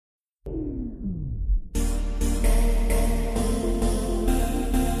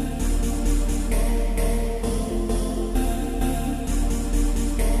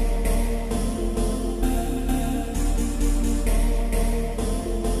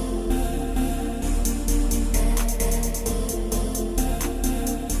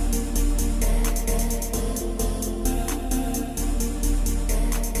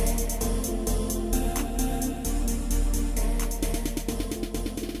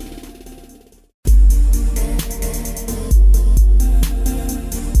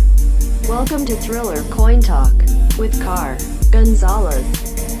Welcome to Thriller Coin Talk with Car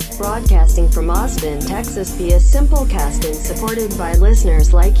Gonzalez, broadcasting from Austin, Texas via Simplecasting, supported by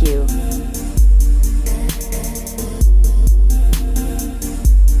listeners like you.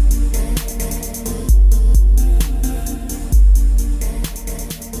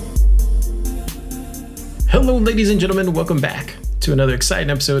 Hello, ladies and gentlemen. Welcome back to another exciting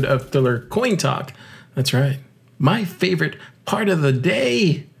episode of Thriller Coin Talk. That's right. My favorite part of the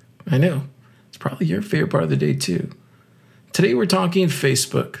day. I know. It's probably your favorite part of the day, too. Today, we're talking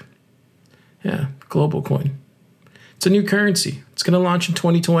Facebook. Yeah, GlobalCoin. It's a new currency. It's going to launch in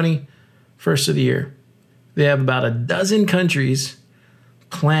 2020, first of the year. They have about a dozen countries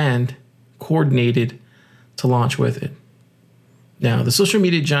planned, coordinated to launch with it. Now, the social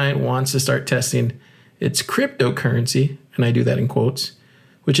media giant wants to start testing its cryptocurrency, and I do that in quotes,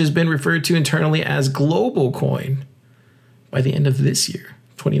 which has been referred to internally as GlobalCoin by the end of this year,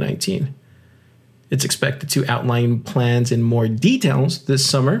 2019. It's expected to outline plans in more details this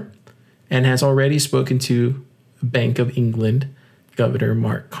summer and has already spoken to Bank of England Governor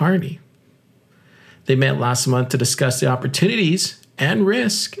Mark Carney. They met last month to discuss the opportunities and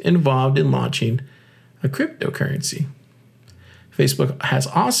risk involved in launching a cryptocurrency. Facebook has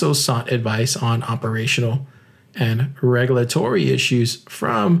also sought advice on operational and regulatory issues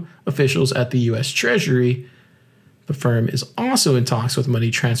from officials at the U.S. Treasury. The firm is also in talks with money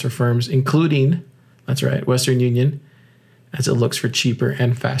transfer firms, including, that's right, Western Union, as it looks for cheaper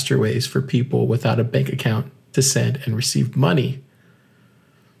and faster ways for people without a bank account to send and receive money.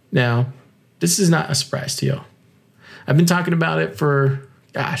 Now, this is not a surprise to y'all. I've been talking about it for,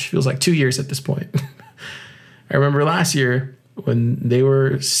 feels like 2 years at this point. I remember last year when they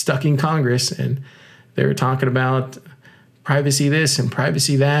were stuck in Congress and they were talking about privacy this and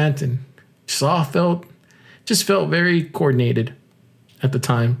privacy that, and just felt very coordinated at the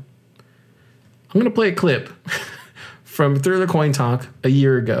time. I'm going to play a clip from Thriller Coin Talk a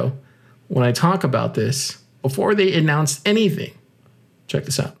year ago when I talk about this before they announced anything. Check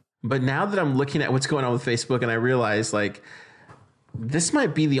this out. But now that I'm looking at what's going on with Facebook, and I realize like this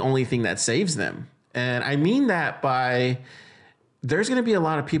might be the only thing that saves them. And I mean that by there's going to be a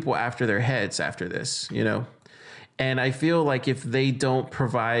lot of people after their heads after this, you know. And I feel like if they don't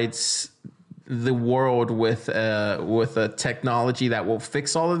provide the world with a technology that will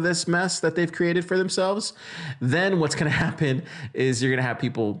fix all of this mess that they've created for themselves, then what's going to happen is you're going to have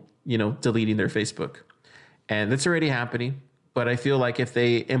people, you know, deleting their Facebook. And that's already happening. But I feel like if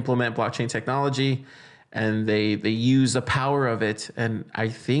they implement blockchain technology and they use the power of it, and I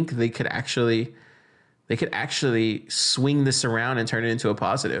think they could actually swing this around and turn it into a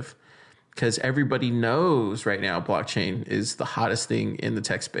positive, because everybody knows right now blockchain is the hottest thing in the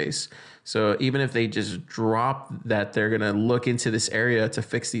tech space. So even if they just drop that they're going to look into this area to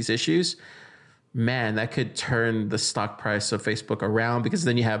fix these issues, man, that could turn the stock price of Facebook around, because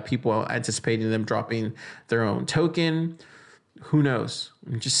then you have people anticipating them dropping their own token. Who knows?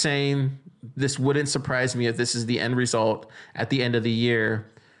 I'm just saying, this wouldn't surprise me if this is the end result at the end of the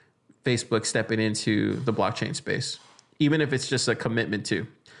year, Facebook stepping into the blockchain space, even if it's just a commitment to.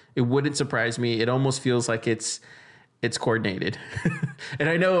 It wouldn't surprise me. It almost feels like it's coordinated. And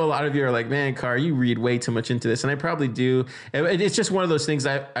I know a lot of you are like, man, Car, you read way too much into this. And I probably do. It's just one of those things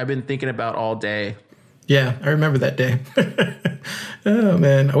I've been thinking about all day. Yeah, I remember that day. Oh,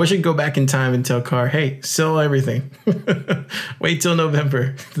 man. I wish I could go back in time and tell Car, hey, sell everything. Wait till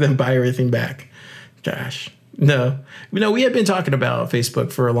November, then buy everything back. Gosh. No, we had been talking about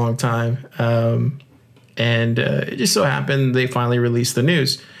Facebook for a long time, and it just so happened they finally released the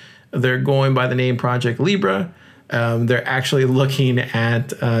news. They're going by the name Project Libra. They're actually looking at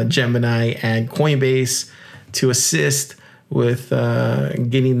Gemini and Coinbase to assist with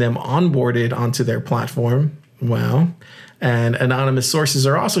getting them onboarded onto their platform. Wow. And anonymous sources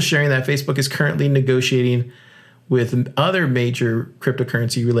are also sharing that Facebook is currently negotiating with other major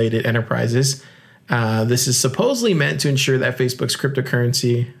cryptocurrency-related enterprises. This is supposedly meant to ensure that Facebook's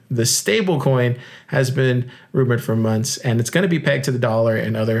cryptocurrency, the stablecoin, has been rumored for months, and it's going to be pegged to the dollar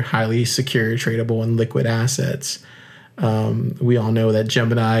and other highly secure, tradable, and liquid assets. We all know that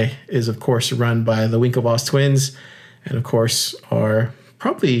Gemini is, of course, run by the Winklevoss twins, and, of course, are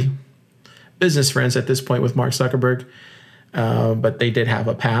probably business friends at this point with Mark Zuckerberg, but they did have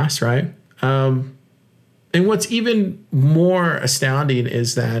a past, right? And what's even more astounding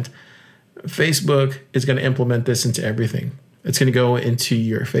is that Facebook is going to implement this into everything. It's going to go into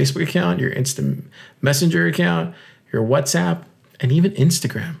your Facebook account, your Instant Messenger account, your WhatsApp, and even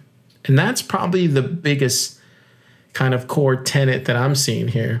Instagram. And that's probably the biggest kind of core tenet that I'm seeing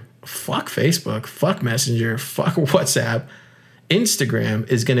here. Fuck Facebook, fuck Messenger, fuck WhatsApp. Instagram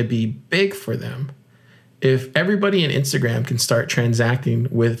is going to be big for them. If everybody in Instagram can start transacting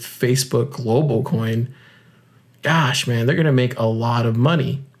with Facebook GlobalCoin, gosh, man, they're going to make a lot of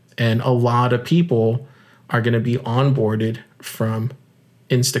money. And a lot of people are going to be onboarded from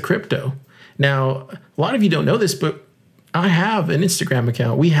InstaCrypto. Now, a lot of you don't know this, but I have an Instagram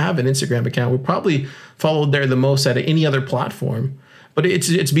account. We have an Instagram account. We're probably followed there the most out of any other platform. But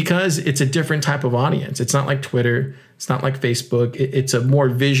it's because it's a different type of audience. It's not like Twitter. It's not like Facebook. It's a more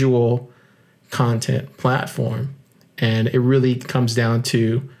visual content platform. And it really comes down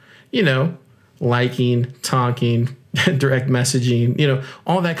to, liking, talking, direct messaging,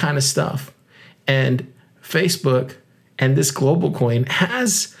 all that kind of stuff. And Facebook and this GlobalCoin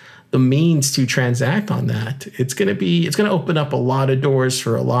has the means to transact on that. It's going to open up a lot of doors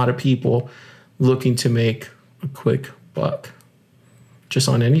for a lot of people looking to make a quick buck just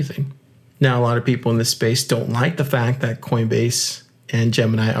on anything. Now, a lot of people in this space don't like the fact that Coinbase and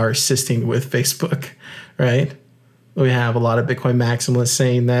Gemini are assisting with Facebook, right? We have a lot of Bitcoin maximalists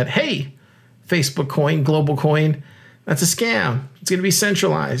saying that, hey, Facebook coin, GlobalCoin, that's a scam. It's going to be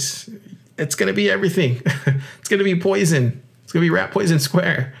centralized. It's going to be everything. It's going to be poison. It's going to be rat poison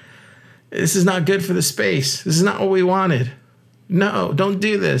square. This is not good for the space. This is not what we wanted. No, don't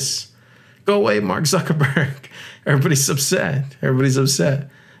do this. Go away, Mark Zuckerberg. Everybody's upset.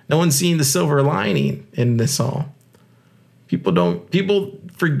 No one's seeing the silver lining in this all. People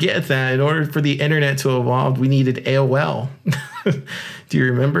forget that in order for the internet to evolve, we needed AOL. Do you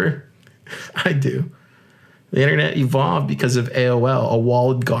remember? I do. The internet evolved because of AOL, a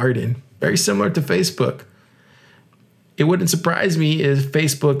walled garden, very similar to Facebook. It wouldn't surprise me if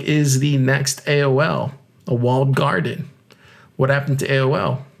Facebook is the next AOL, a walled garden. What happened to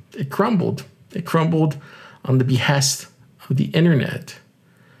AOL? It crumbled. It crumbled on the behest of the internet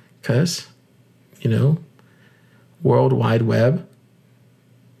because, World Wide Web,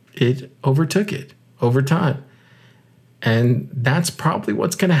 it overtook it over time. And that's probably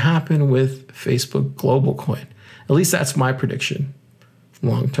what's going to happen with Facebook GlobalCoin. At least that's my prediction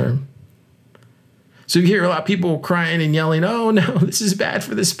long term. So you hear a lot of people crying and yelling, oh no, this is bad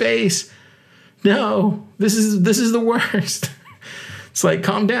for the space. No, this is the worst. It's like,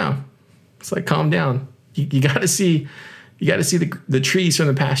 calm down. You got to see the trees from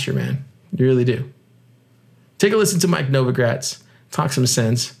the pasture, man. You really do. Take a listen to Mike Novogratz, talk some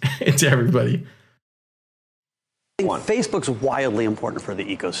sense into everybody. Facebook's wildly important for the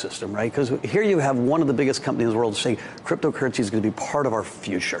ecosystem, right? Because here you have one of the biggest companies in the world saying cryptocurrency is going to be part of our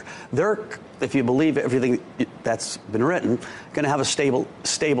future. They're, if you believe everything that's been written, going to have a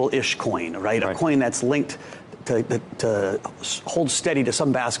stable-ish coin, right? A coin that's linked to hold steady to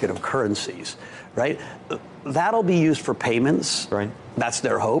some basket of currencies, right? That'll be used for payments. Right. That's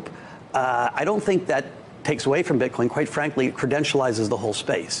their hope. I don't think that takes away from Bitcoin. Quite frankly, it credentializes the whole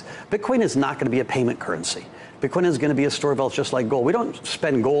space. Bitcoin is not going to be a payment currency. Bitcoin is going to be a store of wealth just like gold. We don't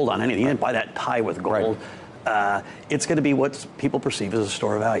spend gold on anything. You didn't buy that tie with gold. Right. It's going to be what people perceive as a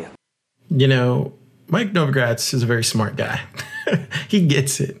store of value. Mike Novogratz is a very smart guy. He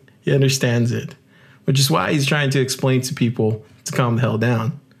gets it. He understands it, which is why he's trying to explain to people to calm the hell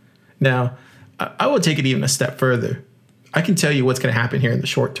down. Now, I will take it even a step further. I can tell you what's going to happen here in the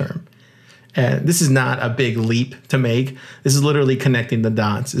short term. And this is not a big leap to make. This is literally connecting the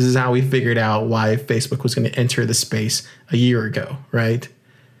dots. This is how we figured out why Facebook was going to enter the space a year ago, right?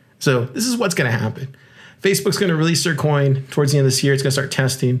 So this is what's going to happen. Facebook's going to release their coin towards the end of this year. It's going to start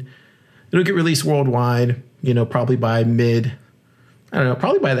testing. It'll get released worldwide, probably by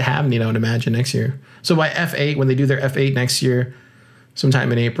probably by the halving, I would imagine, next year. So by F8, when they do their F8 next year,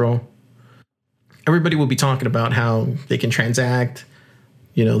 sometime in April, everybody will be talking about how they can transact,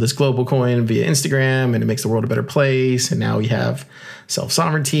 this GlobalCoin via Instagram, and it makes the world a better place. And now we have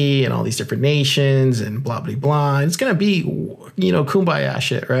self-sovereignty and all these different nations and blah, blah, blah. It's going to be, kumbaya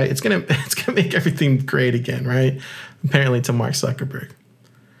shit, right? It's going to make everything great again, right? Apparently to Mark Zuckerberg.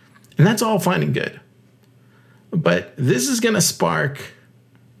 And that's all fine and good. But this is going to spark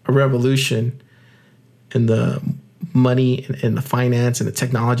a revolution in the money and the finance and the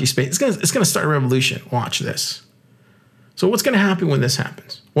technology space. It's going to start a revolution. Watch this. So what's going to happen when this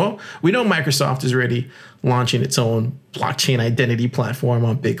happens? Well, we know Microsoft is already launching its own blockchain identity platform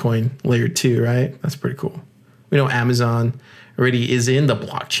on Bitcoin layer 2, right? That's pretty cool. We know Amazon already is in the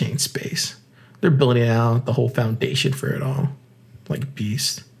blockchain space. They're building out the whole foundation for it all, like a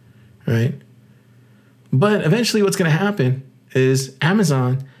beast, right? But eventually what's going to happen is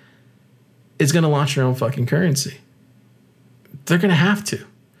Amazon is going to launch their own fucking currency. They're going to have to.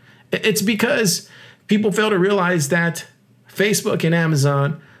 It's because people fail to realize that Facebook and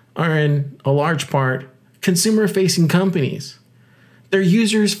Amazon are in a large part consumer-facing companies. Their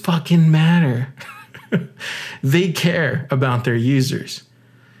users fucking matter. They care about their users.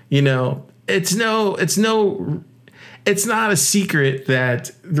 You know, it's not a secret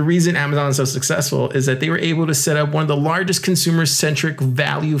that the reason Amazon is so successful is that they were able to set up one of the largest consumer-centric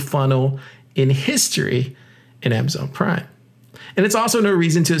value funnel in history in Amazon Prime. And it's also no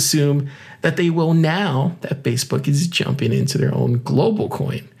reason to assume that they will now that Facebook is jumping into their own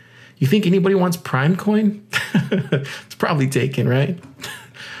GlobalCoin. You think anybody wants Prime Coin? It's probably taken, right?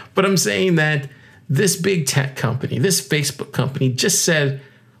 But I'm saying that this big tech company, this Facebook company just said,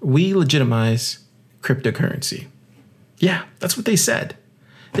 we legitimize cryptocurrency. Yeah, that's what they said.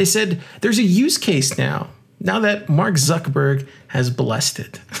 They said there's a use case now that Mark Zuckerberg has blessed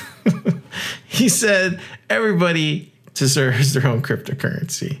it. He said everybody deserves their own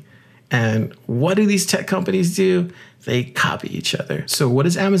cryptocurrency. And what do these tech companies do? They copy each other. So what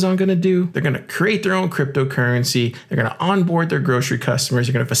is Amazon going to do? They're going to create their own cryptocurrency. They're going to onboard their grocery customers.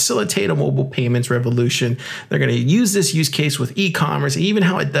 They're going to facilitate a mobile payments revolution. They're going to use this use case with e-commerce, and even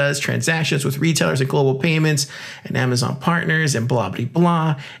how it does transactions with retailers and global payments and Amazon partners and blah, blah,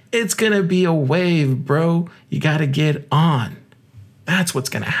 blah. It's going to be a wave, bro. You got to get on. That's what's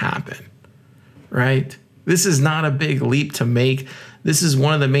going to happen, right? This is not a big leap to make. This is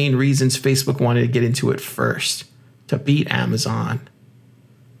one of the main reasons Facebook wanted to get into it first. To beat Amazon,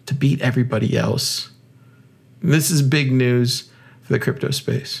 to beat everybody else. This is big news for the crypto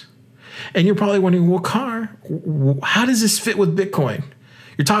space. And you're probably wondering, well, Car, how does this fit with Bitcoin?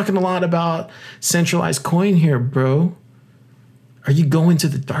 You're talking a lot about centralized coin here, bro. Are you going to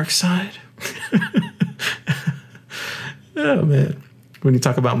the dark side? Oh, man. When you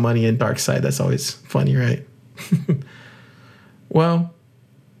talk about money and dark side, that's always funny, right? Well,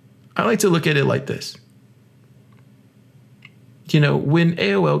 I like to look at it like this. You know, when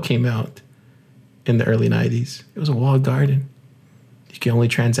AOL came out in the early 90s, it was a walled garden. You could only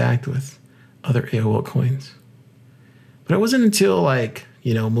transact with other AOL coins. But it wasn't until like,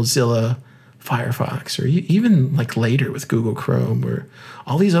 you know, Mozilla, Firefox, or even like later with Google Chrome, or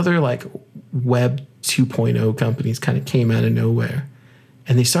all these other like Web 2.0 companies kind of came out of nowhere.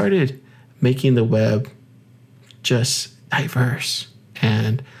 And they started making the web just diverse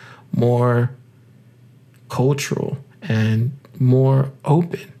and more cultural and more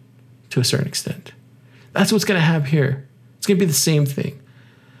open to a certain extent. That's what's going to happen here. It's going to be the same thing.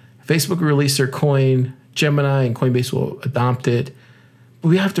 Facebook will release their coin, Gemini and Coinbase will adopt it. But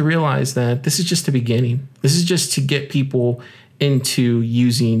we have to realize that this is just the beginning. This is just to get people into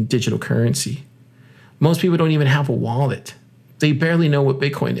using digital currency. Most people don't even have a wallet. They barely know what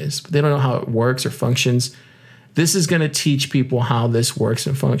Bitcoin is, but they don't know how it works or functions. This is going to teach people how this works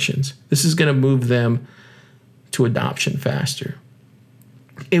and functions. This is going to move them to adoption faster.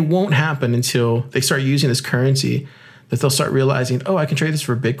 It won't happen until they start using this currency that they'll start realizing, oh, I can trade this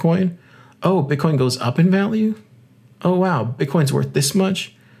for Bitcoin. Oh, Bitcoin goes up in value. Oh, wow, Bitcoin's worth this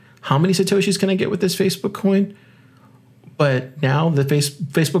much. How many Satoshis can I get with this Facebook coin? But now the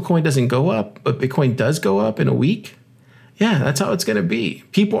Facebook coin doesn't go up, but Bitcoin does go up in a week. Yeah, that's how it's going to be.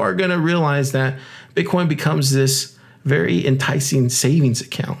 People are going to realize that Bitcoin becomes this very enticing savings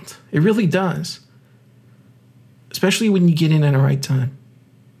account. It really does. Especially when you get in at the right time.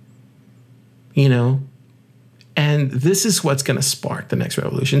 You know? And this is what's going to spark the next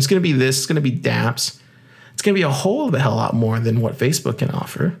revolution. It's going to be this. It's going to be dApps. It's going to be a whole hell lot more than what Facebook can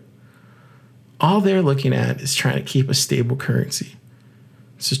offer. All they're looking at is trying to keep a stable currency.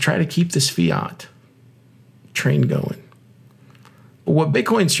 So try to keep this fiat train going. But what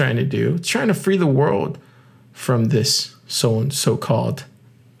Bitcoin's trying to do, it's trying to free the world from this so-called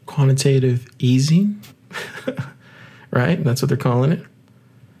quantitative easing. Right? That's what they're calling it.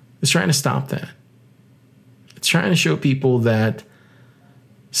 It's trying to stop that. It's trying to show people that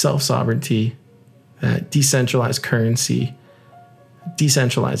self-sovereignty, that decentralized currency,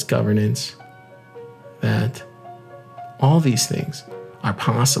 decentralized governance, that all these things are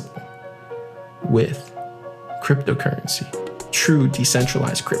possible with cryptocurrency, true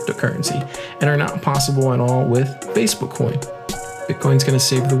decentralized cryptocurrency, and are not possible at all with Facebook coin. Bitcoin's going to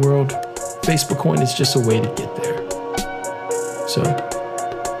save the world. Facebook coin is just a way to get there. So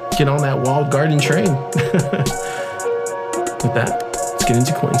get on that walled garden train. With that, let's get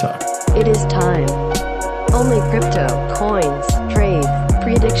into Coin Talk. It is time. Only crypto, coins, trades,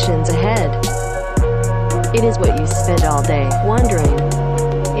 predictions ahead. It is what you spend all day wondering,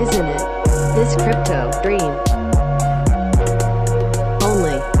 isn't it? This crypto dream.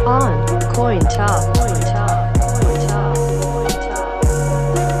 Only on Coin Talk. Coin Talk. Coin Talk. Coin Talk.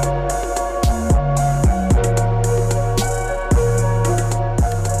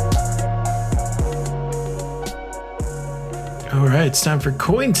 All right, it's time for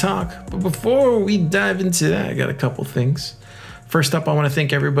Coin Talk. But before we dive into that, I got a couple things. First up, I want to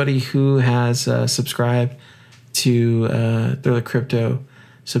thank everybody who has subscribed to the crypto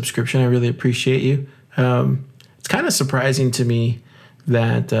subscription. I really appreciate you. It's kind of surprising to me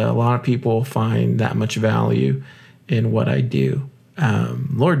that a lot of people find that much value in what I do.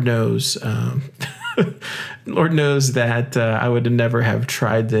 Lord knows, Lord knows that I would never have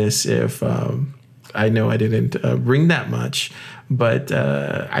tried this if I know I didn't bring that much. But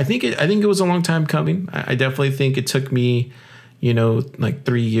I think it was a long time coming. I definitely think it took me, like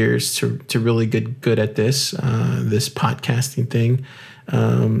 3 years to really get good at this podcasting thing.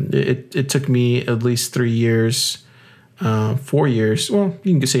 It took me at least 3 years, 4 years. Well,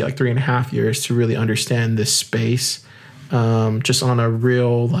 you can say like 3.5 years to really understand this space, just on a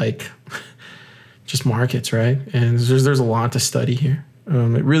real just markets, right? And there's a lot to study here.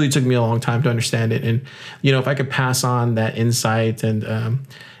 It really took me a long time to understand it, and if I could pass on that insight and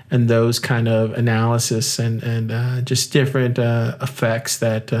those kind of analysis and just different effects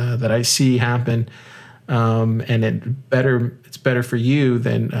that I see happen, and it's better for you,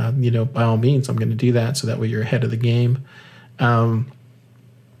 then by all means I'm going to do that, so that way you're ahead of the game. So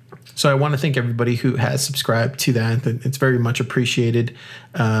I want to thank everybody who has subscribed to that. It's very much appreciated.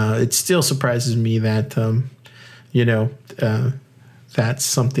 It still surprises me that that's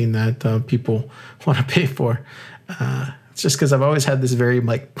something that people want to pay for. It's just because I've always had this very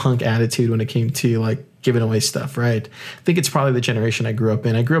punk attitude when it came to giving away stuff, right? I think it's probably the generation I grew up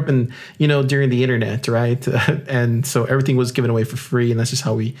in. I grew up in, during the internet, right? And so everything was given away for free, and that's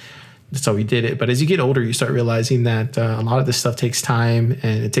how we did it. But as you get older, you start realizing that a lot of this stuff takes time,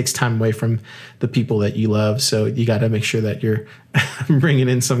 and it takes time away from the people that you love. So you got to make sure that you're bringing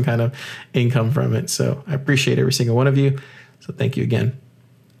in some kind of income from it. So I appreciate every single one of you. So thank you again.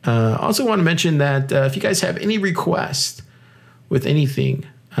 I also want to mention that if you guys have any requests with anything,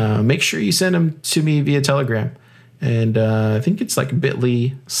 make sure you send them to me via Telegram. And I think it's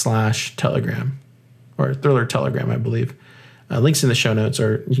bit.ly/Telegram or Thriller Telegram, I believe. Links in the show notes,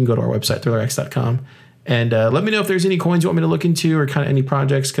 or you can go to our website, thrillerx.com. And let me know if there's any coins you want me to look into, or kind of any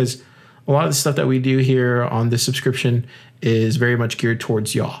projects, because a lot of the stuff that we do here on this subscription is very much geared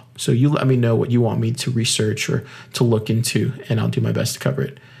towards y'all. So you let me know what you want me to research or to look into, and I'll do my best to cover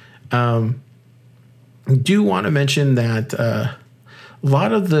it. I do want to mention that a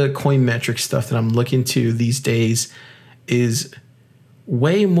lot of the coin metric stuff that I'm looking to these days is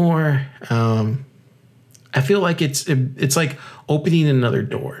way more. I feel like it's like opening another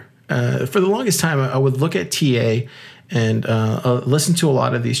door. For the longest time, I would look at TA and listen to a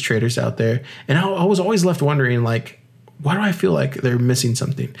lot of these traders out there, and I was always left wondering, why do I feel like they're missing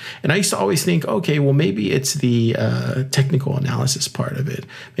something? And I used to always think, okay, well, maybe it's the technical analysis part of it.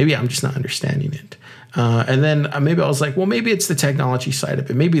 Maybe I'm just not understanding it. And then maybe I was like, well, maybe it's the technology side of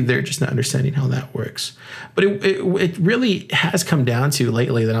it. Maybe they're just not understanding how that works. But it really has come down to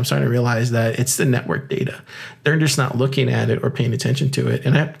lately that I'm starting to realize that it's the network data. They're just not looking at it or paying attention to it.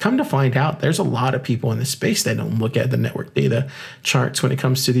 And I've come to find out there's a lot of people in this space that don't look at the network data charts when it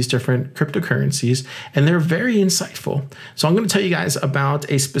comes to these different cryptocurrencies. And they're very insightful. So I'm going to tell you guys about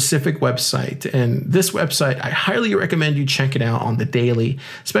a specific website. And this website, I highly recommend you check it out on the daily,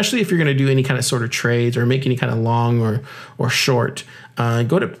 especially if you're going to do any kind of sort of trade or make any kind of long or short.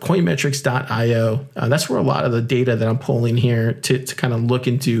 Go to coinmetrics.io. That's where a lot of the data that I'm pulling here to kind of look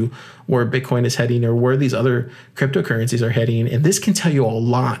into where Bitcoin is heading or where these other cryptocurrencies are heading. And this can tell you a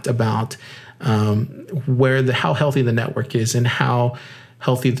lot about how healthy the network is and how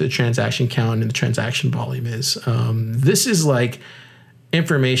healthy the transaction count and the transaction volume is. This is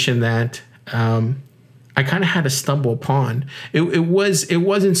information that I kind of had to stumble upon. It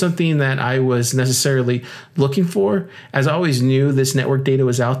wasn't something that I was necessarily looking for, as I always knew this network data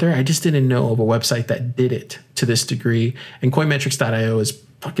was out there. I just didn't know of a website that did it to this degree. And coinmetrics.io is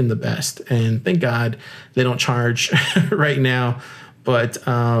fucking the best. And thank God they don't charge right now. But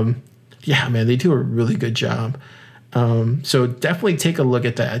yeah, man, they do a really good job. So definitely take a look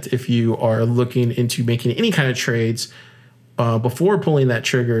at that if you are looking into making any kind of trades. Before pulling that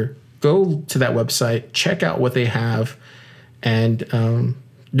trigger, go to that website, check out what they have, and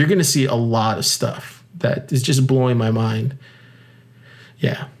you're going to see a lot of stuff that is just blowing my mind.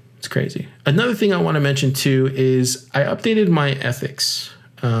 Yeah, it's crazy. Another thing I want to mention too is I updated my ethics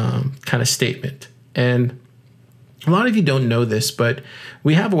kind of statement. And a lot of you don't know this, but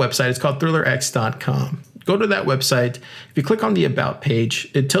we have a website. It's called thrillerx.com. Go to that website. If you click on the About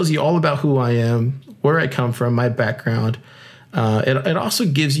page, it tells you all about who I am, where I come from, my background. It also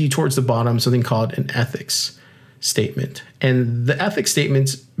gives you towards the bottom something called an ethics statement. And the ethics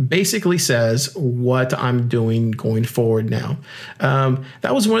statement basically says what I'm doing going forward now.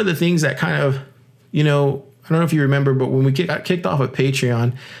 That was one of the things that kind of, you know, I don't know if you remember, but when we got kicked off of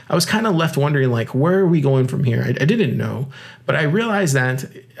Patreon, I was kind of left wondering, like, where are we going from here? I didn't know, but I realized that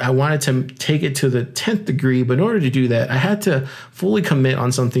I wanted to take it to the 10th degree. But in order to do that, I had to fully commit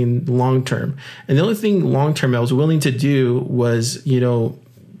on something long term. And the only thing long term I was willing to do was, you know,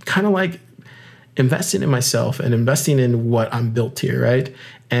 kind of like investing in myself and investing in what I'm built here, right?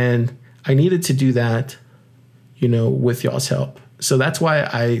 And I needed to do that, you know, with y'all's help. So that's why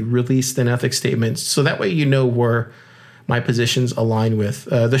I released an ethics statement. So that way, you know, where my positions align with.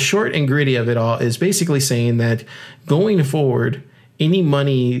 The short and gritty of it all is basically saying that going forward, any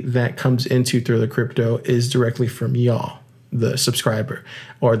money that comes into Thriller Crypto is directly from y'all, the subscriber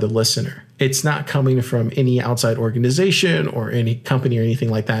or the listener. It's not coming from any outside organization or any company or anything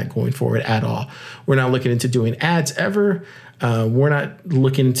like that going forward at all. We're not looking into doing ads ever. We're not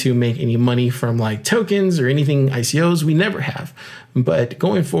looking to make any money from like tokens or anything ICOs. We never have. But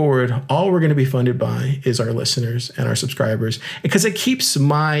going forward, all we're going to be funded by is our listeners and our subscribers, because it keeps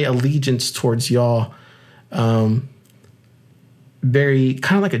my allegiance towards y'all very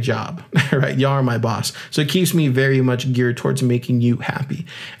kind of like a job, right? Y'all are my boss. So it keeps me very much geared towards making you happy.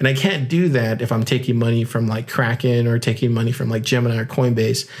 And I can't do that if I'm taking money from like Kraken or taking money from like Gemini or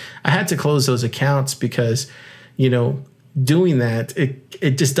Coinbase. I had to close those accounts because, you know, doing that,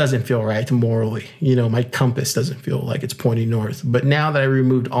 it just doesn't feel right morally. You know, my compass doesn't feel like it's pointing north. But now that I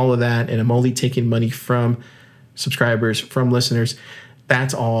removed all of that and I'm only taking money from subscribers, from listeners,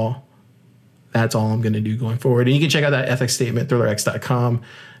 that's all I'm going to do going forward. And you can check out that ethics statement, thrillerx.com.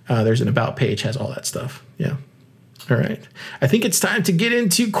 There's an about page, has all that stuff. Yeah. All right. I think it's time to get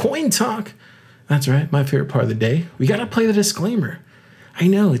into coin talk. That's right. My favorite part of the day. We got to play the disclaimer. I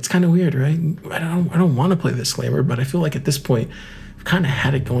know it's kind of weird, right? I don't want to play the disclaimer, but I feel like at this point, I've kind of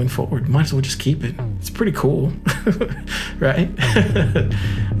had it going forward. Might as well just keep it. It's pretty cool, right?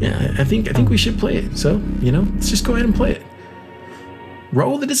 Yeah, I think we should play it. So, you know, let's just go ahead and play it.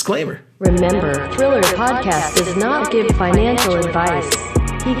 Roll the disclaimer. Remember, Thriller Podcast does not give financial advice.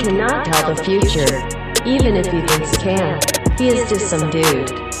 He cannot tell the future, even if he thinks he can. He is just some dude,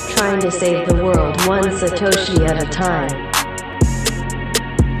 trying to save the world one Satoshi at a time.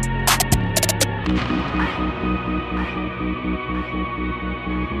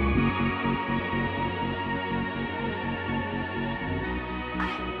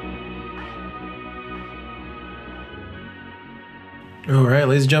 All right,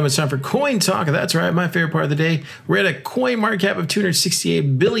 ladies and gentlemen, it's time for Coin Talk. That's right, my favorite part of the day. We're at a coin market cap of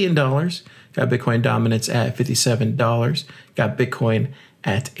 $268 billion. Got Bitcoin dominance at $57. Got Bitcoin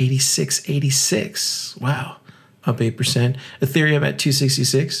at $86.86. Wow, up 8%. Ethereum at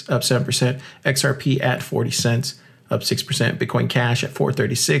 $266, up 7%. XRP at 40 cents, up 6%. Bitcoin Cash at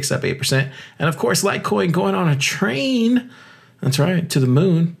 $436, up 8%. And of course, Litecoin going on a train. That's right, to the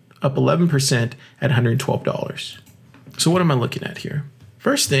moon, up 11% at $112. So what am I looking at here?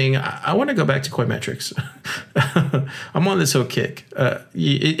 First thing, I want to go back to Coinmetrics. I'm on this whole kick.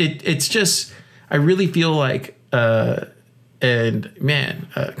 It's just, I really feel like, and man,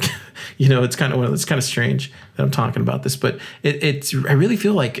 you know, it's kind of strange that I'm talking about this, but I really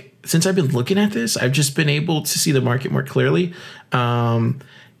feel like since I've been looking at this, I've just been able to see the market more clearly.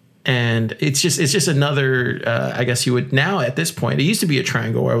 And it's just another, I guess you would now at this point, it used to be a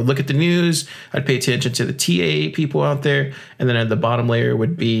triangle where I would look at the news, I'd pay attention to the TA people out there. And then at the bottom layer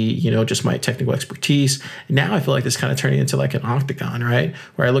would be, you know, just my technical expertise. Now I feel like this kind of turning into like an octagon, right?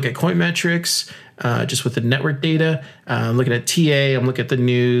 Where I look at Coinmetrics, just with the network data, I'm looking at TA, I'm looking at the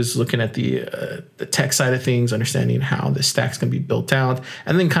news, looking at the tech side of things, understanding how the stack's going to be built out.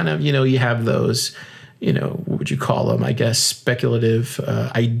 And then kind of, you know, you have those, you know, what would you call them? I guess speculative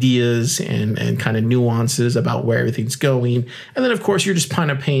ideas and kind of nuances about where everything's going. And then, of course, you're just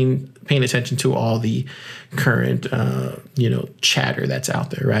kind of paying attention to all the current, you know, chatter that's out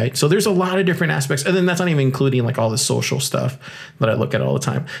there, right? So there's a lot of different aspects. And then that's not even including like all the social stuff that I look at all the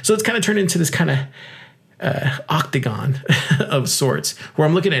time. So it's kind of turned into this kind of octagon of sorts where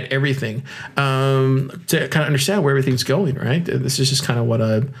I'm looking at everything to kind of understand where everything's going, right? This is just kind of what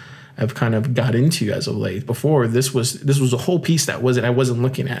I've kind of got into as of late. Before this was a whole piece that I wasn't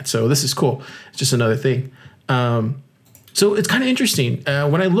looking at. So this is cool. It's just another thing. So it's kind of interesting.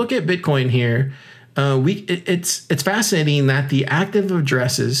 When I look at Bitcoin here, it's fascinating that the active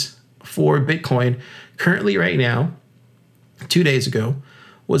addresses for Bitcoin currently right now, 2 days ago,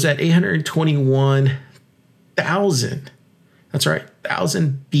 was at 821,000. That's right,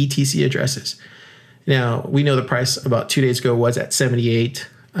 1,000 BTC addresses. Now we know the price about 2 days ago was at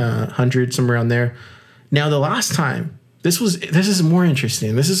 7,800, somewhere around there. Now, the last time, this is more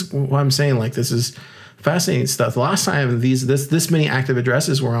interesting. This is what I'm saying. Like, this is fascinating stuff. The last time this many active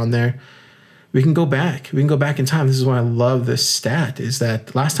addresses were on there, we can go back. We can go back in time. This is why I love this stat, is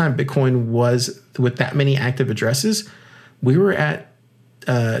that last time Bitcoin was with that many active addresses, we were at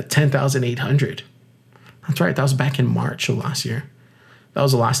 10,800. That's right. That was back in March of last year. That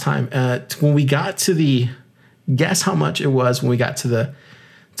was the last time. When we got to guess how much it was when we got to the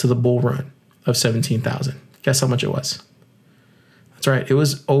bull run of 17,000. Guess how much it was? That's right. It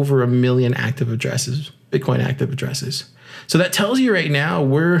was over 1 million active addresses, Bitcoin active addresses. So that tells you right now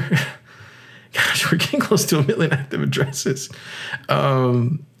we're getting close to 1 million active addresses.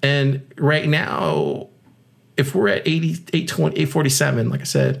 And right now, if we're at 847, like I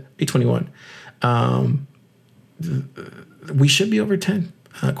said, 821, we should be over 10,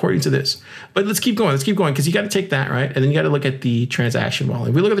 according to this. But let's keep going. Because you got to take that, right? And then you got to look at the transaction volume.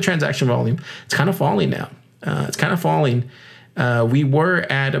 If we look at the transaction volume, it's kind of falling now. We were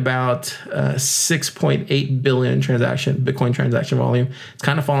at about 6.8 billion Bitcoin transaction volume. It's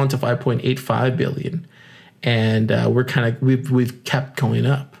kind of fallen to 5.85 billion. And we've kept going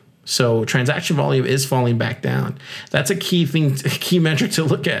up. So transaction volume is falling back down. That's a key metric to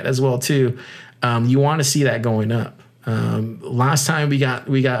look at as well too. You want to see that going up. Last time we got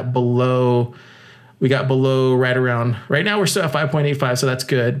below right around. Right now we're still at 5.85, so that's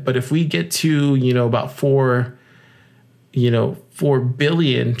good. But if we get to about 4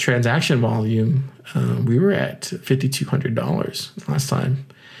 billion transaction volume, we were at $5,200 last time.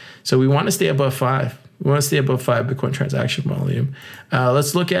 So we want to stay above 5. We want to stay above 5 Bitcoin transaction volume.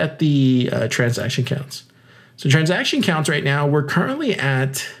 Let's look at the transaction counts. So transaction counts right now, we're currently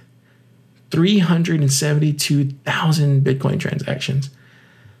at 372,000 Bitcoin transactions.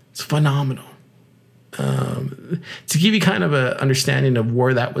 It's phenomenal. To give you kind of an understanding of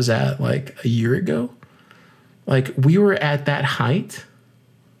where that was at like a year ago, like we were at that height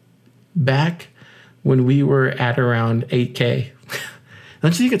back when we were at around 8K.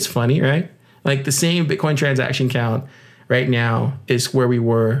 Don't you think it's funny, right? Like the same Bitcoin transaction count right now is where we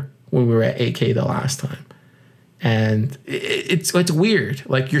were when we were at 8K the last time. And it's weird.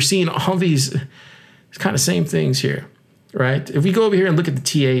 Like you're seeing all these kind of same things here, right? If we go over here and look at the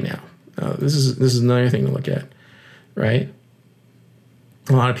TA now, this is another thing to look at, right?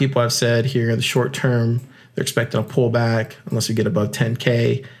 A lot of people have said here in the short term, they're expecting a pullback unless we get above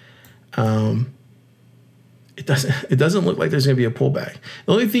 10K. It doesn't look like there's going to be a pullback.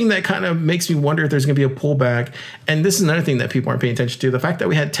 The only thing that kind of makes me wonder if there's going to be a pullback, and this is another thing that people aren't paying attention to, the fact that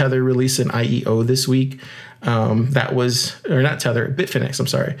we had Tether release an IEO this week. Bitfinex, I'm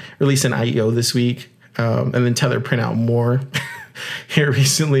sorry, release an IEO this week, and then Tether print out more here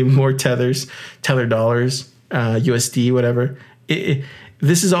recently, more Tether dollars, USD, whatever.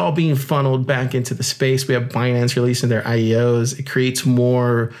 This is all being funneled back into the space. We have Binance releasing their IEOs. It creates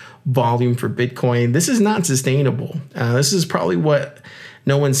more volume for Bitcoin. This is not sustainable. This is probably what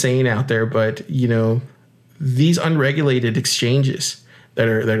no one's saying out there, but these unregulated exchanges that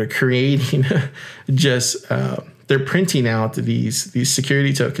are creating they're printing out these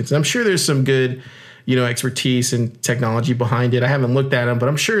security tokens. And I'm sure there's some good, expertise and technology behind it. I haven't looked at them, but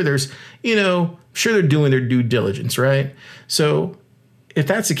I'm sure there's, sure they're doing their due diligence, right? So if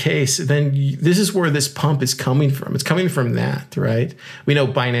that's the case, then this is where this pump is coming from. It's coming from that, right? We know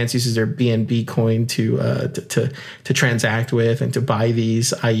Binance uses their BNB coin to transact with and to buy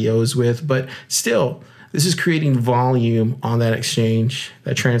these IEOs with, but still, this is creating volume on that exchange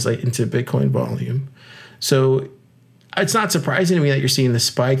that translate into Bitcoin volume. So it's not surprising to me that you're seeing the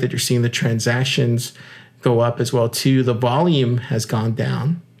spike, that you're seeing the transactions go up as well too. The volume has gone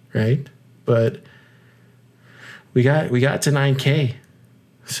down, right? But we got to 9K.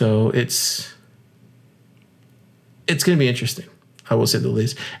 So it's going to be interesting, I will say the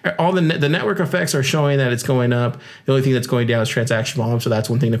least. All the network effects are showing that it's going up. The only thing that's going down is transaction volume, so that's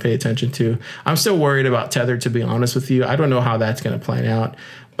one thing to pay attention to. I'm still worried about Tether, to be honest with you. I don't know how that's going to plan out,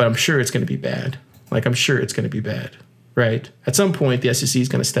 but I'm sure it's going to be bad. I'm sure it's going to be bad, right? At some point, the SEC is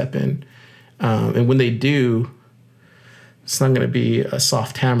going to step in, and when they do, it's not going to be a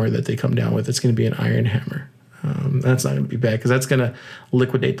soft hammer that they come down with. It's going to be an iron hammer. That's not going to be bad because that's going to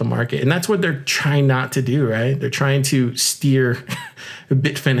liquidate the market. And that's what they're trying not to do, right? They're trying to steer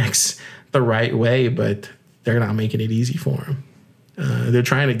Bitfinex the right way, but they're not making it easy for them. They're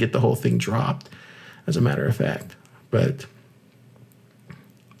trying to get the whole thing dropped, as a matter of fact. But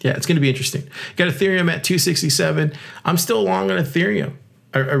yeah, it's going to be interesting. Got Ethereum at 267. I'm still long on Ethereum.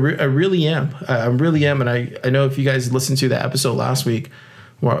 I really am. I really am. And I know if you guys listened to the episode last week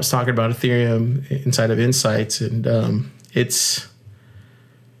where I was talking about Ethereum inside of Insights, and it's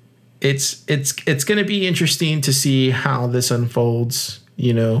it's going to be interesting to see how this unfolds,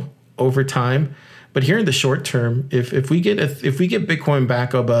 over time. But here in the short term, if we get Bitcoin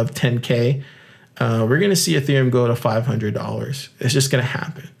back above 10K, we're going to see Ethereum go to $500. It's just going to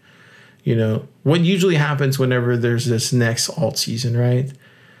happen. What usually happens whenever there's this next alt season, right?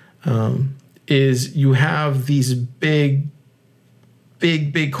 Is you have these big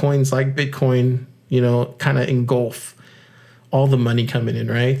coins like Bitcoin, kind of engulf all the money coming in,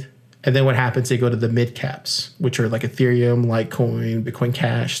 right? And then what happens? They go to the mid caps, which are like Ethereum, Litecoin, Bitcoin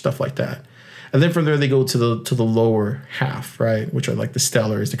Cash, stuff like that. And then from there, they go to the lower half, right? Which are like the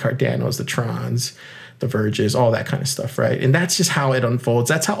Stellars, the Cardanos, the Trons, the Verges, all that kind of stuff, right? And that's just how it unfolds.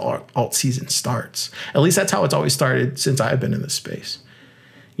 That's how alt season starts. At least that's how it's always started since I've been in this space.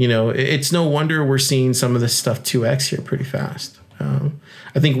 It's no wonder we're seeing some of this stuff 2x here pretty fast.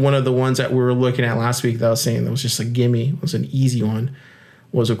 I think one of the ones that we were looking at last week that I was saying that was just a gimme, was an easy one,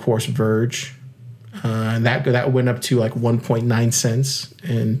 was of course Verge. And that went up to like 1.9 cents.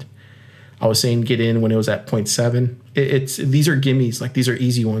 And I was saying get in when it was at 0.7. These are gimmies, like these are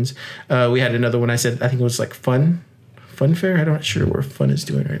easy ones. We had another one I said, I think it was like Fun Fair. I'm not sure where Fun is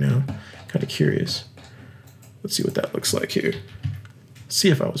doing right now. Kind of curious. Let's see what that looks like here. See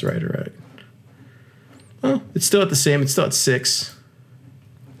if I was right or right. Well, it's still at the same. It's still at 6.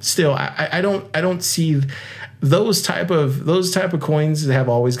 Still, I don't see those type of coins that have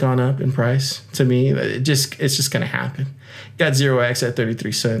always gone up in price. To me, it's just gonna happen. Got 0x at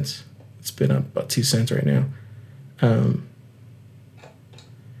 33 cents. It's been up about 2 cents right now.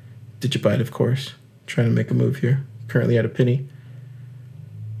 Digibite, of course, trying to make a move here. Currently at a penny.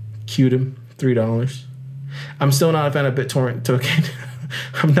 Qtum, $3. I'm still not a fan of BitTorrent token.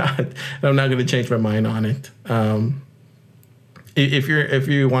 I'm not going to change my mind on it. If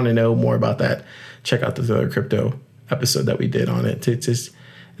you want to know more about that, check out the other crypto episode that we did on it. It's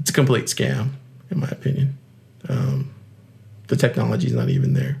a complete scam, in my opinion. The technology is not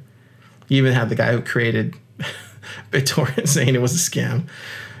even there. You even have the guy who created BitTorrent saying it was a scam.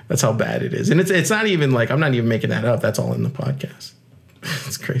 That's how bad it is. And it's not even like, I'm not even making that up. That's all in the podcast.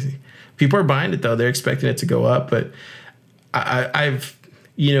 It's crazy. People are buying it though. They're expecting it to go up, but I've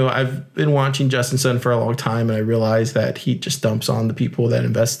been watching Justin Sun for a long time, and I realized that he just dumps on the people that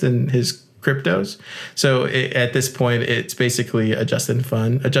invest in his cryptos. So at this point, it's basically a Justin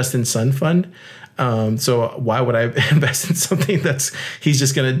Sun fund. So why would I invest in something he's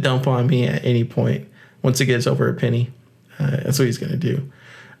just going to dump on me at any point once it gets over a penny? That's what he's going to do.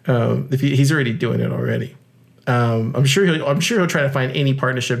 He's already doing it already. I'm sure he'll try to find any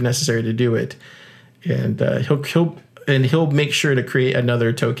partnership necessary to do it, and he'll make sure to create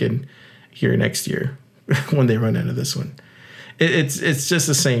another token here next year when they run out of this one. It's just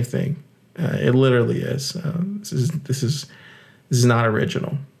the same thing. It literally is. This is not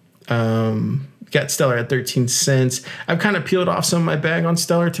original. Got Stellar at 13 cents. I've kind of peeled off some of my bag on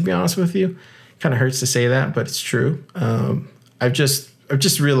Stellar, to be honest with you. Kind of hurts to say that, but it's true. I've just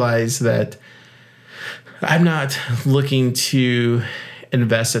realized that I'm not looking to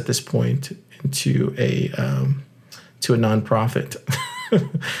invest at this point into a nonprofit.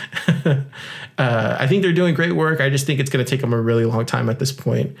 I think they're doing great work. I just think it's going to take them a really long time at this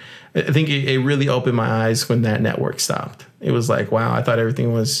point. I think it really opened my eyes when that network stopped. It was like, wow, I thought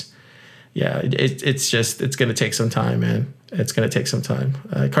everything was, it's going to take some time, man. It's going to take some time.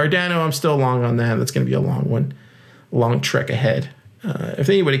 Cardano, I'm still long on that. That's going to be a long one, long trek ahead. If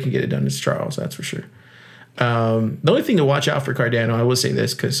anybody can get it done, it's Charles, that's for sure. The only thing to watch out for Cardano, I will say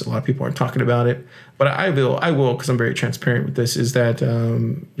this because a lot of people aren't talking about it, but I will because I'm very transparent with this, is that,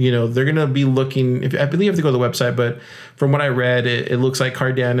 they're going to be looking, I believe you have to go to the website, but from what I read, it looks like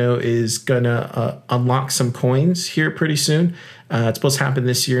Cardano is going to unlock some coins here pretty soon. It's supposed to happen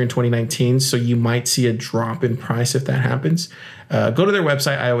this year in 2019, so you might see a drop in price if that happens. Go to their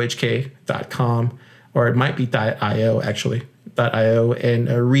website, iohk.com, or it might be .io actually. .io, and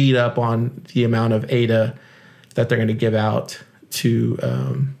read up on the amount of ADA that they're going to give out to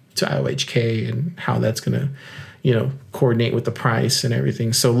IOHK and how that's going to, coordinate with the price and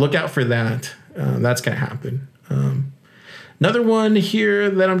everything. So look out for that. That's going to happen. Another one here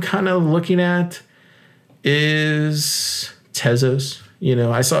that I'm kind of looking at is Tezos.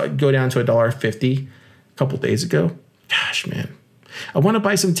 I saw it go down to $1.50 a couple days ago. Gosh, man. I want to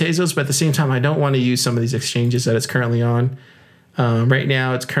buy some Tezos, but at the same time, I don't want to use some of these exchanges that it's currently on. Right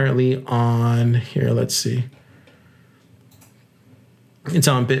now, it's currently on here. Let's see. It's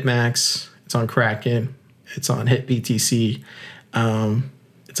on BitMax. It's on Kraken. It's on HitBTC. It's on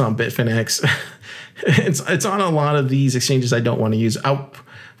Bitfinex. It's on a lot of these exchanges I don't want to use.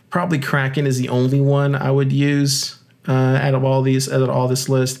 Probably Kraken is the only one I would use out of all this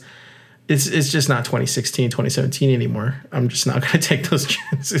list. it's just not 2016, 2017 anymore. I'm just not going to take those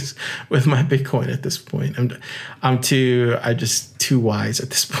chances with my Bitcoin at this point. I'm just too wise at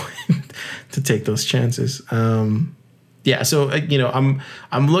this point to take those chances. Yeah, so I'm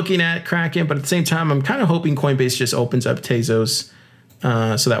looking at Kraken, but at the same time, I'm kind of hoping Coinbase just opens up Tezos,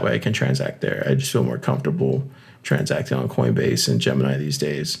 so that way I can transact there. I just feel more comfortable transacting on Coinbase and Gemini these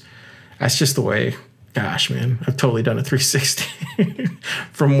days. That's just the way. Gosh, man, I've totally done a 360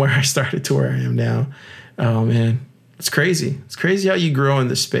 from where I started to where I am now. Oh man, it's crazy. It's crazy how you grow in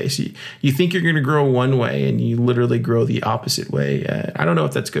this space. You think you're going to grow one way, and you literally grow the opposite way. I don't know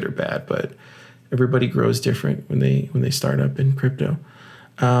if that's good or bad, but everybody grows different when they start up in crypto.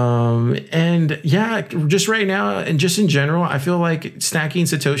 And yeah, just right now and just in general, I feel like stacking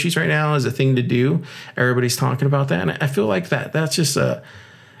Satoshis right now is a thing to do. Everybody's talking about that. And I feel like that's just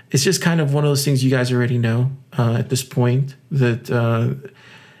it's just kind of one of those things you guys already know at this point, that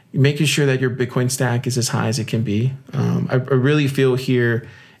making sure that your Bitcoin stack is as high as it can be. I really feel here,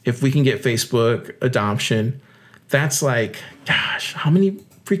 if we can get Facebook adoption, that's like, gosh, how many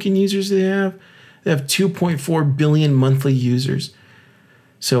freaking users do they have? They have 2.4 billion monthly users.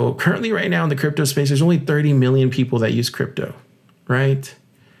 So currently right now in the crypto space, there's only 30 million people that use crypto, right?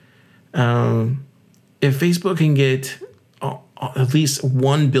 If Facebook can get at least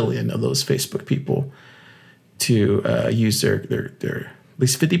 1 billion of those Facebook people to use their at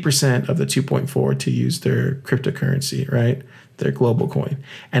least 50% of the 2.4 to use their cryptocurrency, right? Their GlobalCoin.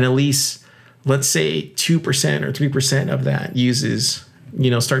 And at least, let's say 2% or 3% of that uses,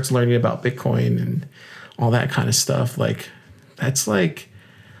 starts learning about Bitcoin and all that kind of stuff. Like, that's like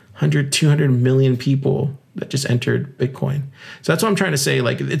 100, 200 million people that just entered Bitcoin. So that's what I'm trying to say.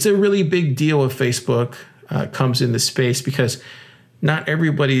 Like, it's a really big deal if Facebook comes in the space, because not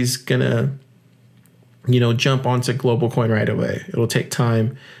everybody's gonna, jump onto GlobalCoin right away. It'll take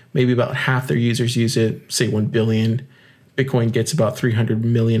time. Maybe about half their users use it, say 1 billion. Bitcoin gets about 300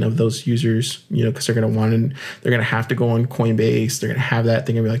 million of those users, because they're going to they're going to have to go on Coinbase. They're going to have that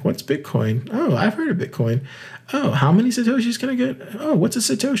thing and be like, what's Bitcoin? Oh, I've heard of Bitcoin. Oh, how many Satoshis can I get? Oh, what's a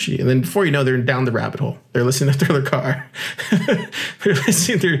Satoshi? And then before you know, they're down the rabbit hole. They're listening to their car.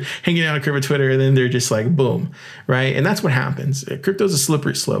 They're hanging out on crypto Twitter, and then they're just like, boom, right? And that's what happens. Crypto's a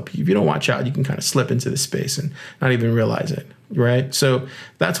slippery slope. If you don't watch out, you can kind of slip into this space and not even realize it, right? So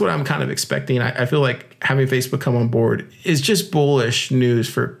that's what I'm kind of expecting. I feel like having Facebook come on board is just bullish news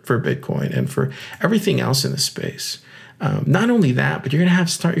for Bitcoin and for everything else in the space. Not only that, but you're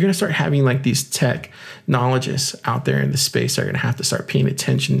gonna start having like these tech knowledges out there in the space that are gonna have to start paying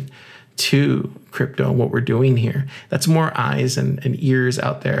attention to crypto and what we're doing here. That's more eyes and ears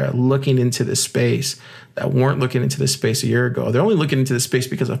out there looking into the space that weren't looking into this space a year ago. They're only looking into the space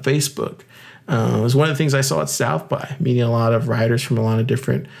because of Facebook. It was one of the things I saw at South by, meeting a lot of writers from a lot of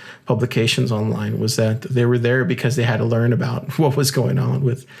different publications online, was that they were there because they had to learn about what was going on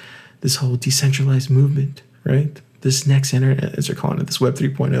with this whole decentralized movement, right? This next internet, as they're calling it, this Web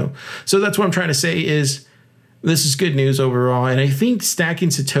 3.0. So that's what I'm trying to say is this is good news overall. And I think stacking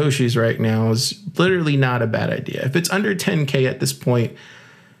Satoshis right now is literally not a bad idea. If it's under 10K at this point,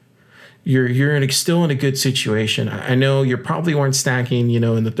 you're still in a good situation. I know you probably weren't stacking,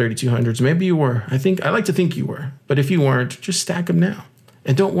 in the 3200s. Maybe you were. I like to think you were. But if you weren't, just stack them now.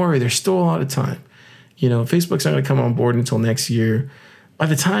 And don't worry, there's still a lot of time. Facebook's not going to come on board until next year. By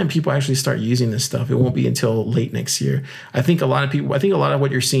the time people actually start using this stuff, it won't be until late next year. I think a lot of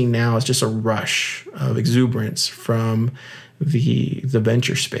what you're seeing now is just a rush of exuberance from the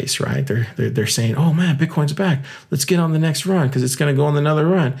venture space, right? They're saying, oh man, Bitcoin's back. Let's get on the next run because it's going to go on another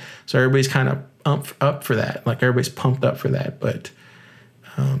run. So everybody's kind of up for that. Like, everybody's pumped up for that. But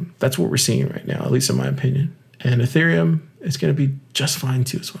that's what we're seeing right now, at least in my opinion. And Ethereum is going to be just fine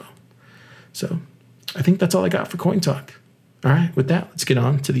too as well. So I think that's all I got for Coin Talk. All right, with that, let's get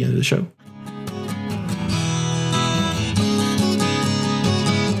on to the end of the show.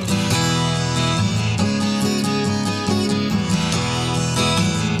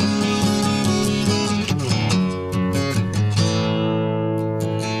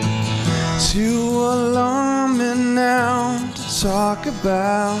 Too alarming now to talk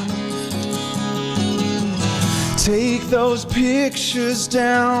about. Take those pictures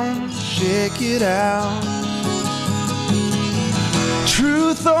down, check it out.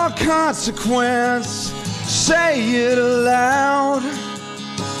 Truth or consequence, say it aloud.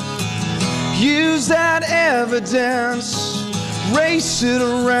 Use that evidence, race it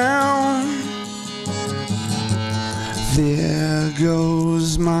around. There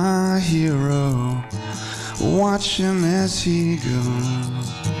goes my hero, watch him as he goes.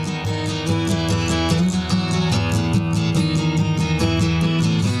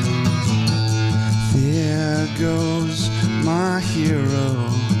 hero.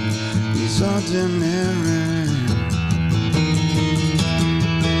 He's ordinary.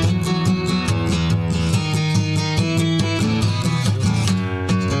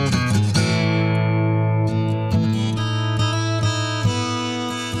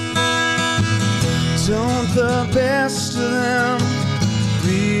 Don't the best of them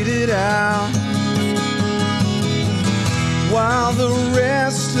read it out, while the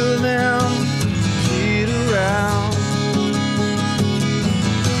rest of them peter out?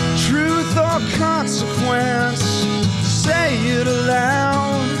 Truth or consequence, say it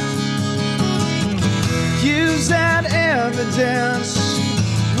aloud. Use that evidence,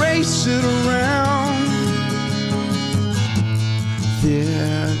 race it around.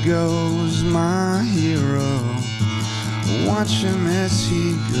 There goes my hero, watch him as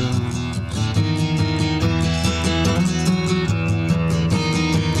he goes.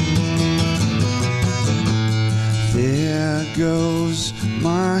 There goes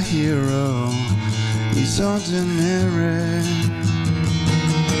my hero, he's ordinary.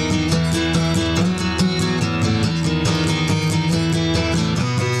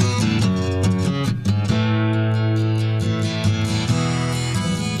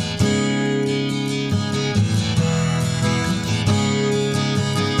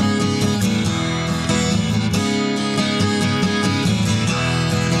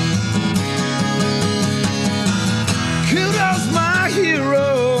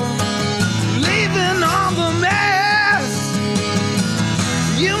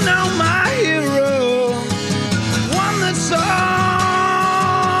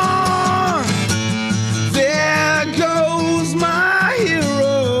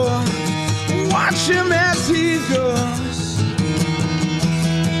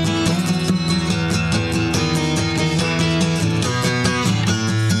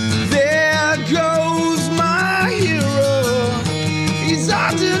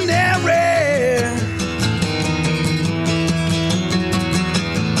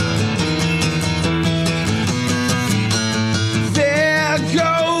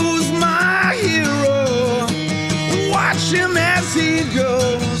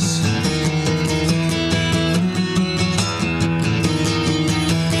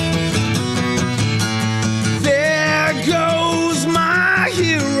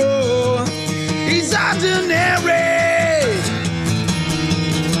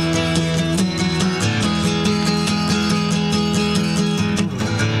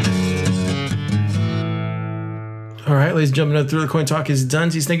 Ladies and gentlemen, Thriller Coin Talk is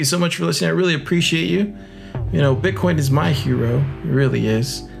done. Thank you so much for listening. I really appreciate you. You know, Bitcoin is my hero. It really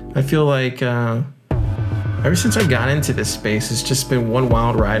is. I feel like ever since I got into this space, it's just been one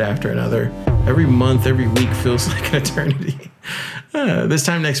wild ride after another. Every month, every week feels like an eternity. This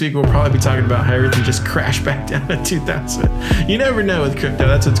time next week, we'll probably be talking about how everything just crashed back down to 2000. You never know with crypto.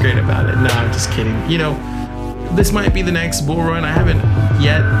 That's what's great about it. No, I'm just kidding. You know, this might be the next bull run. I haven't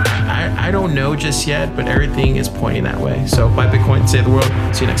yet. I don't know just yet, but everything is pointing that way. So buy Bitcoin, save the world.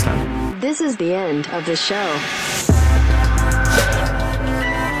 See you next time. This is the end of the show.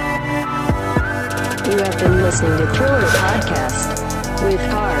 You have been listening to Thriller Podcast with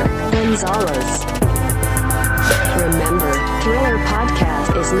Car Gonzalez. Remember, Thriller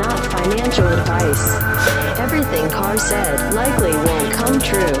Podcast is not financial advice. Everything Car said likely won't come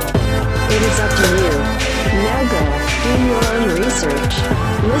true. It is up to you. Now go, do your own research.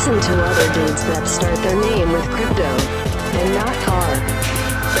 Listen to other dudes that start their name with crypto, and not Car.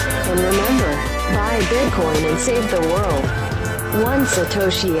 And remember, buy Bitcoin and save the world. One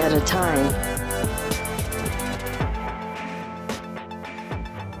Satoshi at a time.